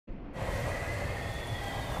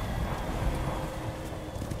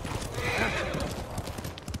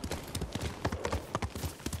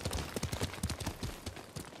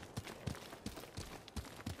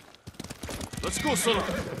Let's go, Sora.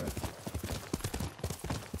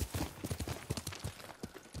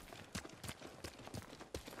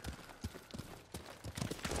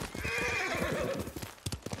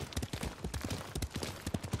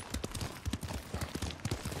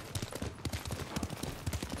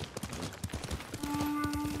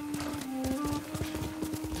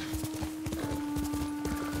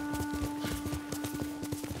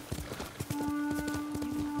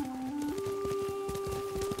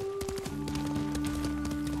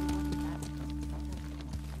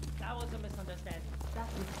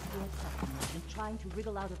 Trying to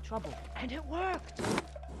wriggle out of trouble. And it worked!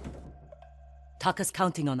 Taka's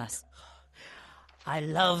counting on us. I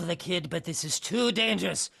love the kid, but this is too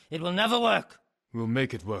dangerous. It will never work. We'll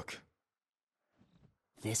make it work.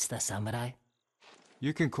 This the samurai?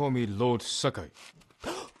 You can call me Lord Sakai.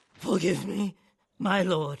 Forgive me, my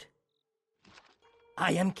lord.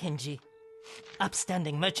 I am Kenji,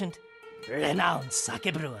 upstanding merchant, renowned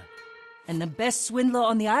sake brewer. And the best swindler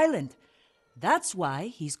on the island. That's why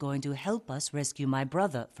he's going to help us rescue my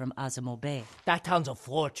brother from Azamo Bay. That town's a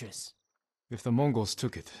fortress. If the Mongols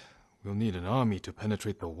took it, we'll need an army to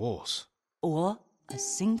penetrate the walls. Or a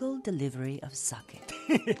single delivery of sake.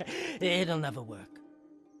 It'll never work.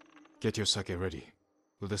 Get your sake ready.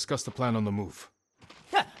 We'll discuss the plan on the move.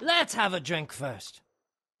 Let's have a drink first.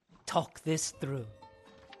 Talk this through.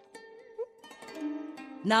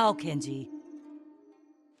 Now, Kenji.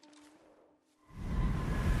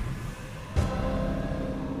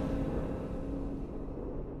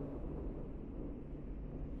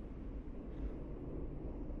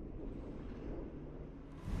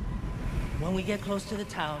 When we get close to the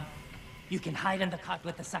town, you can hide in the cart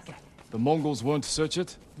with the sake. The Mongols won't search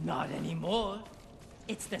it? Not anymore.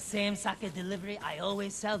 It's the same sake delivery I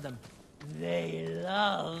always sell them. They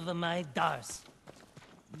love my dars.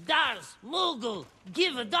 Dars, Mughal,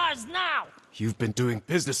 give a dars now! You've been doing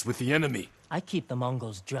business with the enemy. I keep the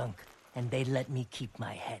Mongols drunk, and they let me keep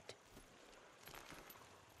my head.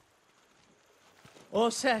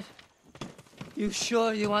 All set. You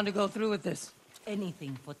sure you want to go through with this?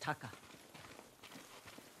 Anything for Taka.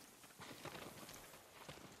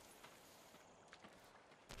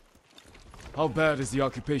 How bad is the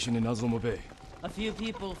occupation in Azamo Bay? A few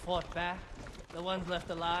people fought back. The ones left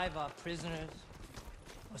alive are prisoners.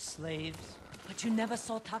 Or slaves. But you never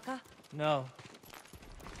saw Taka? No.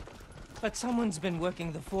 But someone's been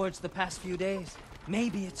working the forge the past few days.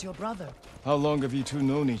 Maybe it's your brother. How long have you two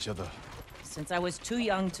known each other? Since I was too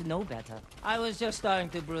young to know better. I was just starting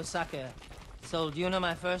to brew sake. Sold Yuna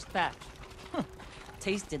my first batch.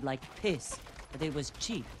 Tasted like piss, but it was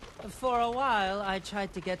cheap. For a while, I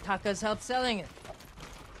tried to get Taka's help selling it.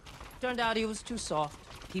 Turned out he was too soft.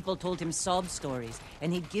 People told him sob stories,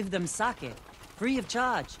 and he'd give them sake, free of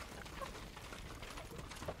charge.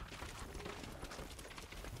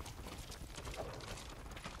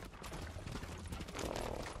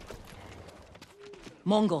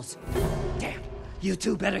 Mongols. Damn, you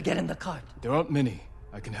two better get in the cart. There aren't many.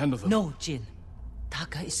 I can handle them. No, Jin.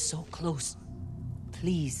 Taka is so close.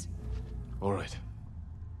 Please. All right.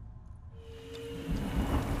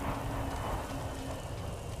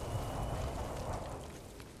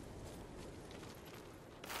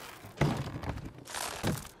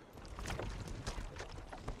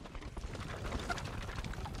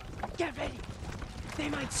 Get ready. They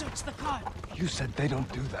might search the cart. You said they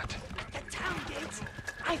don't do that. The town gates.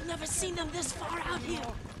 I've never seen them this far out here.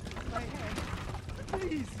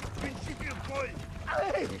 Please,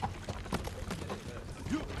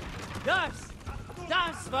 Dars!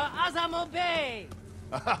 Dars for Azamo Bay!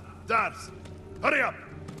 Aha! Dars! Hurry up!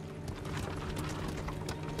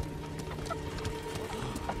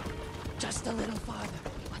 Just a little farther.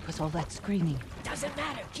 What was all that screaming? Doesn't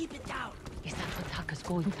matter. Keep it down. Is that what Taka's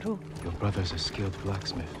going through? Your brother's a skilled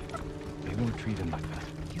blacksmith. They won't treat him like that.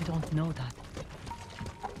 You don't know that.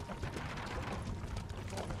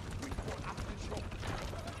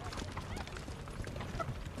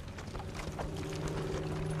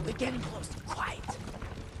 We're getting close. Quiet.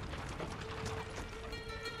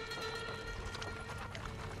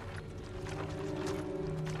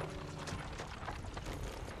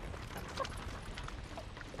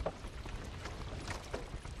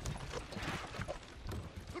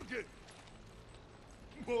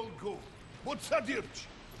 Bolgo, what's that dirge?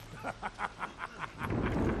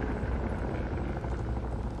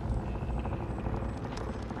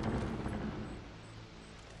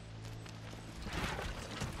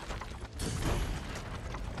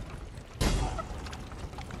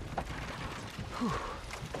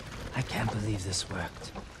 I can't believe this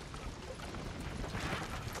worked.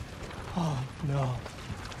 Oh, no.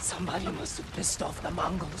 Somebody must have pissed off the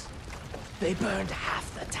Mongols. They burned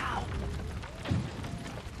half the town.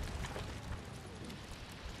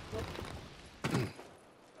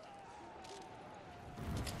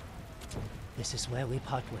 This is where we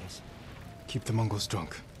part ways. Keep the Mongols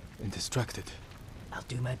drunk and distracted. I'll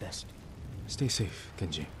do my best. Stay safe,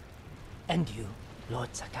 Genji. And you, Lord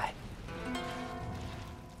Sakai.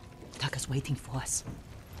 Taka's waiting for us.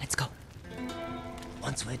 Let's go.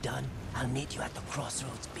 Once we're done, I'll meet you at the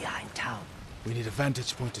crossroads behind town. We need a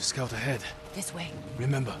vantage point to scout ahead. This way.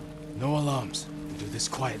 Remember, no alarms. We do this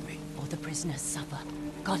quietly. All the prisoners suffer.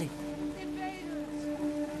 Got it.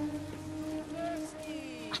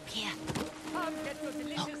 Up here.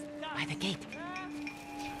 Look, by the gate.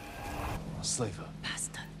 A slaver.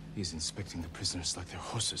 Bastard. He's inspecting the prisoners like they're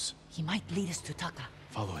horses. He might lead us to Taka.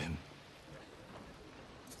 Follow him.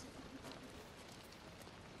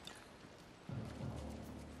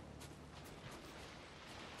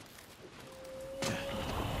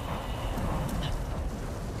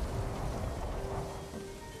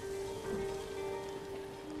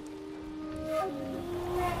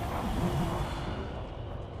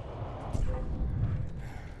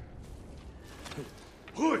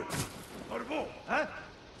 Hui! Arvo! Huh?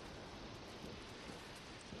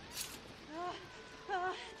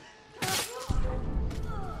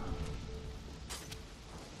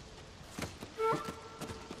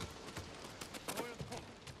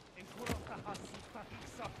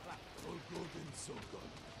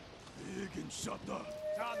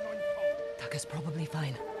 Taka's probably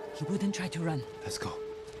fine. He wouldn't try to run. Let's go.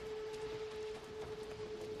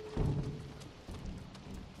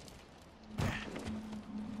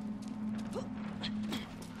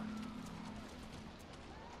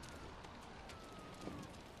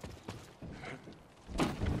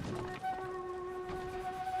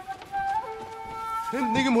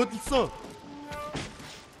 내게 못 있어.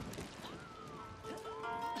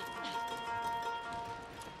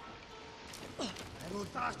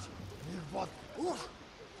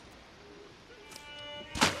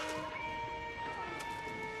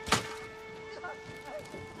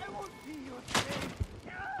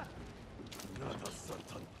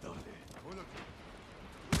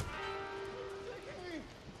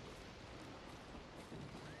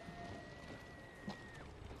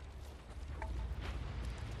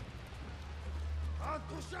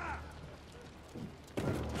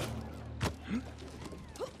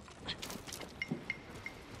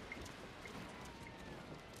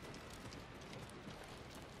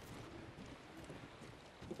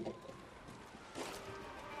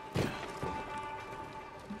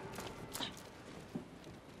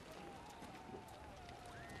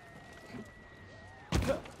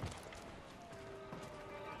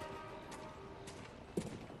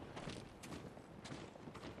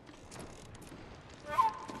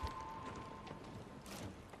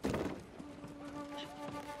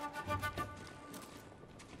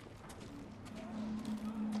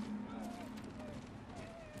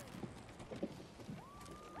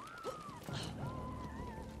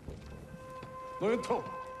 Loudo,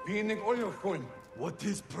 being going. What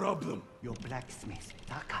is problem? Your blacksmith,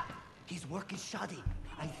 Taka. His work is shoddy.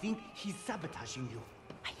 I think he's sabotaging you.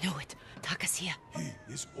 I knew it. Taka's here. He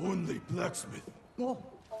is only blacksmith. No,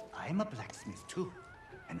 I'm a blacksmith too.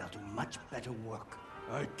 And I'll do much better work.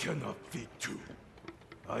 I cannot feed two.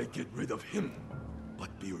 I get rid of him. But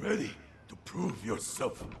be ready to prove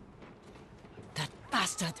yourself. That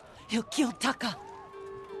bastard! He'll kill Taka!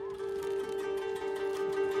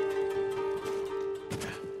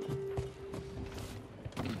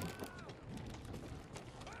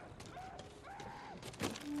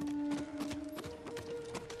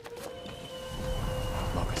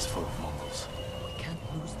 Market's full of Mongols. We can't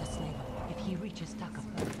lose the slaver if he reaches Taka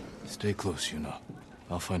first. Stay close, Yuna.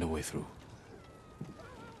 I'll find a way through.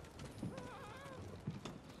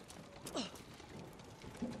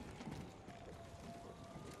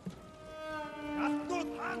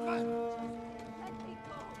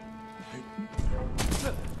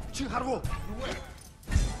 지금 하라고.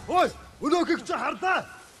 어이, 어디 그저 하르다.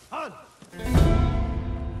 한.